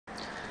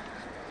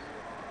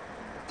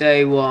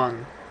day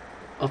one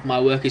of my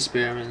work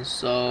experience.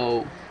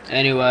 So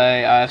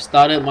anyway, I've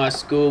started my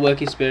school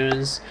work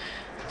experience.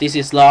 This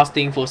is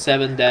lasting for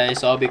 7 days,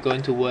 so I'll be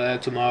going to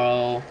work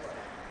tomorrow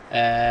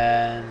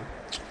and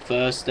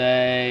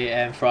Thursday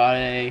and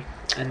Friday,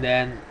 and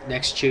then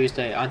next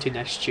Tuesday, until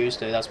next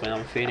Tuesday, that's when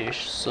I'm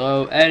finished.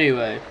 So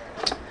anyway,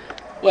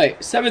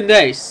 wait, 7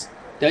 days?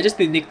 Did I just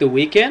nick the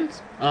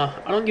weekend? I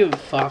don't give a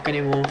fuck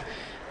anymore.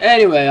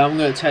 Anyway, I'm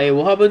gonna tell you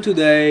what happened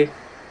today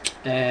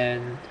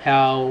and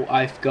how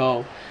I've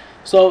go.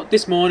 So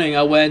this morning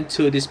I went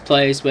to this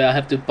place where I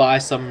have to buy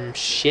some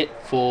shit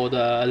for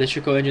the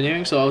electrical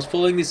engineering. So I was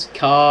following this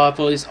car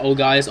for this old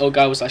guy. This old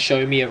guy was like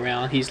showing me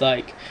around. He's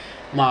like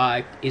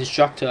my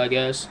instructor, I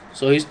guess.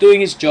 So he's doing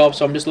his job,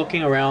 so I'm just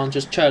looking around,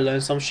 just trying to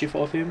learn some shit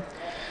off him.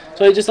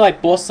 So he just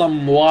like bought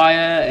some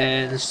wire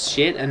and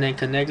shit and then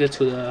connected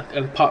to the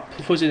and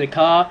puts it in the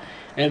car,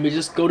 and we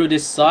just go to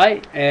this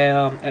site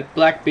at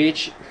Black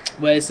Beach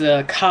where it's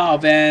a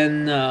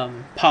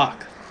caravan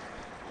park.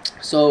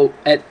 So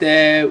at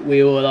there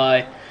we will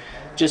like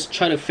just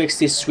try to fix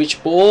this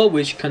switchboard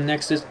which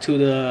connects it to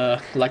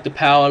the the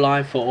power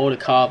line for all the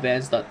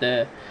caravans that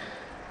there.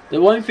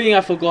 The one thing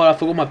I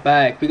forgot my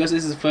bag, because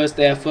this is the first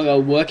day I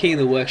forgot working in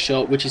the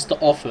workshop, which is the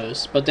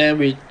office, but then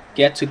we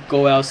get to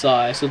go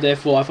outside, so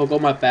therefore I forgot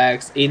my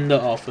bags in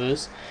the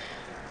office.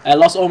 I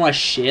lost all my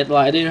shit,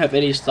 like I didn't have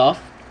any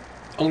stuff,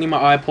 only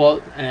my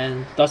iPod,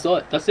 and that's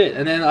it.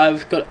 And then I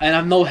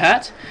have no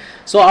hat,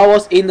 so I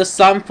was in the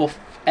sun for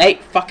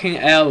 8 fucking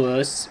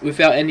hours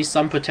without any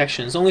sun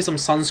protection. It's only some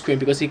sunscreen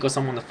because he got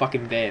some on the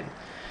fucking van.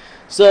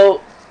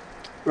 So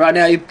right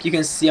now you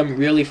can see I'm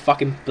really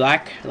fucking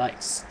black, like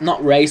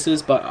not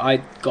racist, but I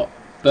got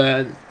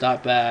burned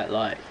that bad,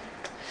 like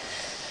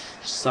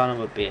son of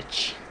a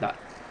bitch, that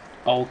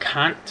old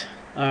cunt.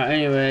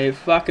 Anyway,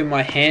 fucking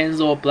my hands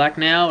all black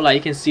now. Like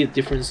you can see the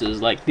differences.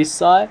 Like this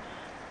side,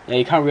 yeah,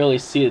 you can't really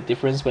see the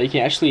difference, but you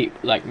can actually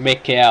like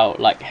make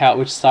out like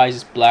which side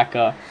is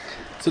blacker.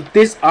 So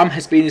this arm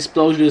has been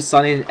exposed to the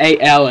sun in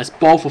 8 hours,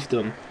 both of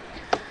them.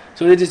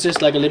 So this is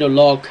just like a little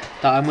log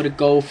that I'm gonna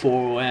go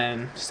for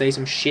and say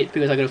some shit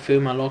because I gotta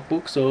film my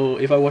logbook. So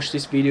if I watch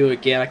this video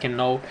again, I can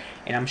know,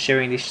 and I'm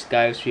sharing this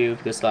guys with you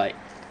because like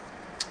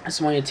I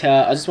just want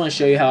to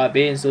show you how I've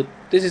been. So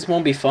this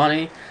won't be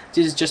funny.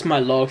 This is just my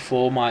log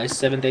for my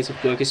 7 days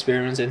of work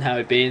experience and how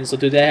it's been. So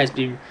today has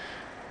been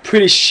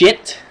pretty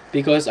shit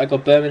because I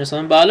got burned in the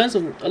sun, but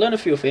I learned a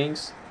few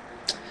things.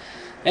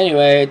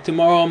 Anyway,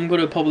 tomorrow I'm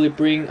gonna probably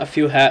bring a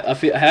few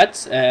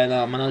hats and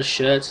another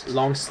shirt,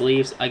 long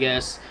sleeves, I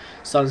guess.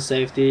 Sun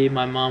safety.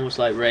 My mom was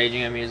like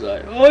raging at me. He's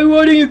like, "Oh,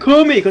 why didn't you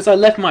call me?" Because I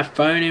left my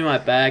phone in my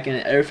bag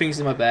and everything's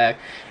in my bag.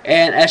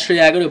 And actually,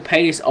 I gotta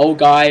pay this old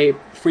guy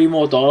 $3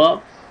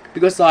 more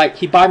because like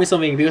he bought me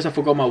something because I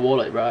forgot my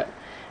wallet, right?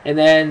 And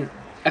then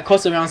it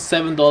cost around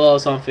 $7 or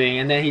something,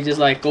 and then he just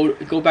like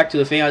go back to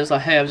the thing. I was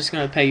like, hey, I'm just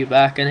gonna pay you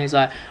back, and he's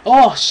like,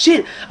 oh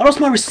shit, I lost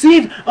my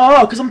receipt.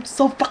 Oh, cause I'm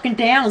so fucking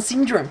down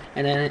syndrome.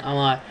 And then I'm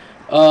like,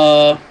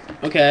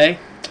 okay,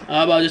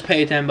 how about I just pay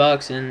you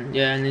 $10? And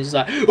yeah, and he's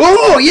like,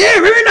 oh yeah,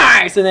 very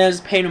nice. And then I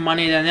just pay him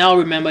money, and now I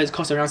remember it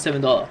cost around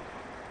 $7.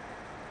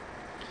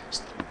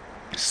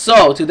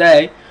 So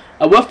today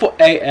I worked for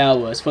 8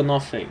 hours for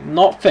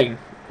nothing,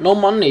 no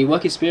money,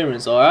 work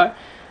experience, alright.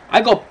 I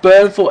got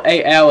burned for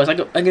 8 hours. I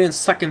get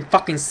stuck in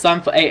fucking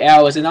sun for 8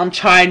 hours, and I'm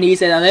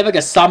Chinese and I never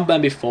got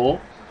sunburned before.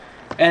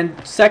 And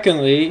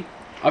secondly,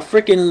 I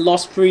freaking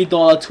lost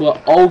 $3 to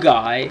an old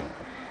guy.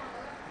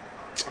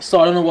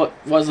 So I don't know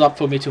what's up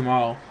for me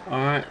tomorrow.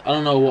 Alright? I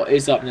don't know what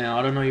is up now.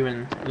 I don't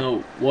even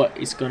know what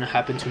is gonna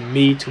happen to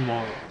me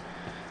tomorrow.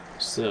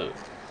 So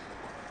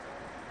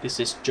this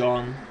is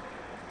John.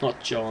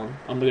 Not John.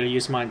 I'm not gonna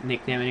use my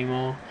nickname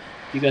anymore.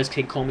 You guys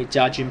can call me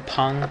Jajin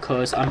Pang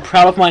because I'm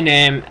proud of my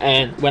name,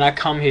 and when I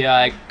come here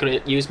I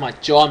gotta use my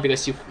John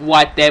because you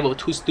white devil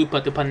too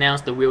stupid to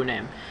pronounce the real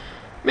name.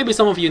 Maybe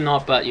some of you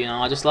not, but you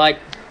know, I just like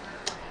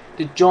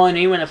to join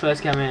in when I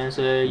first came in,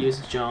 so I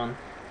use John.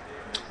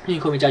 You can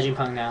call me Jajin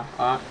Pang now,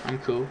 alright? I'm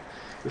cool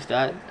with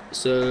that.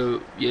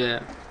 So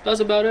yeah,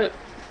 that's about it.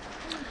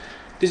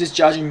 This is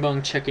Jajin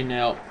Pang checking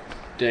out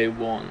day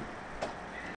 1.